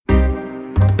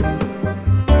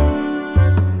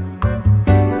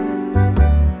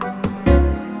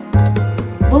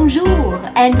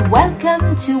and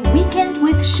welcome to Weekend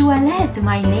with Joëlette.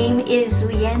 My name is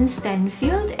Leanne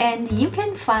Stanfield and you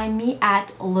can find me at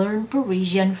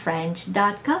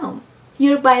learnparisianfrench.com.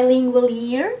 Your bilingual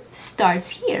year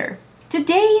starts here.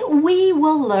 Today we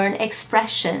will learn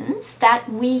expressions that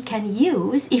we can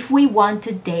use if we want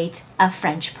to date a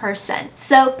French person.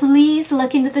 So please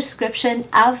look in the description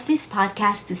of this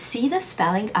podcast to see the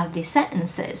spelling of these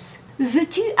sentences.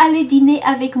 Veux-tu aller dîner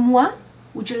avec moi?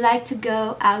 Would you like to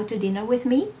go out to dinner with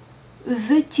me?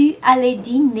 Veux-tu aller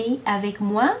dîner avec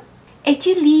moi?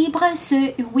 Es-tu libre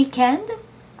ce week-end?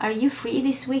 Are you free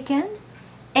this weekend?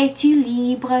 Es-tu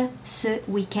libre ce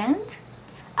week-end?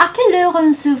 À quelle heure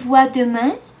on se voit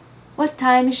demain? What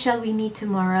time shall we meet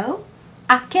tomorrow?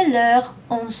 À quelle heure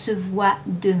on se voit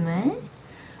demain?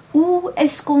 Où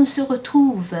est-ce qu'on se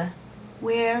retrouve?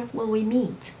 Where will we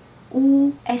meet?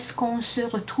 Où est-ce qu'on se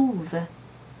retrouve?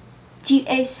 Tu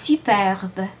es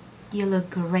superbe. You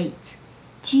look great.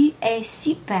 Tu es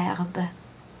superbe.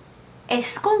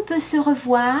 Est-ce qu'on peut se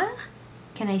revoir?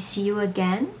 Can I see you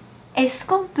again? Est-ce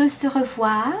qu'on peut se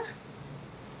revoir?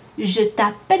 Je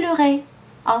t'appellerai.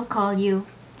 I'll call you.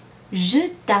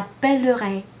 Je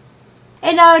t'appellerai.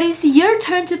 And now it is your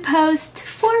turn to post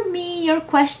for me your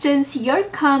questions, your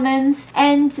comments,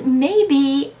 and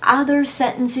maybe other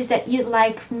sentences that you'd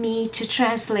like me to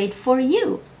translate for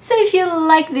you. So if you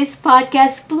like this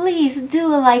podcast, please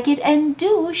do like it and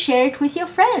do share it with your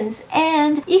friends.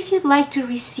 And if you'd like to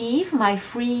receive my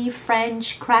free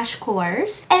French crash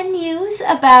course and news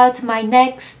about my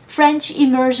next French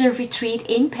immersion retreat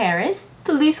in Paris,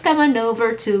 please come on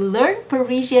over to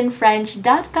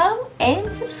learnparisianfrench.com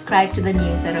and subscribe to the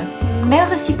newsletter.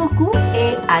 Merci beaucoup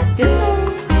et à demain!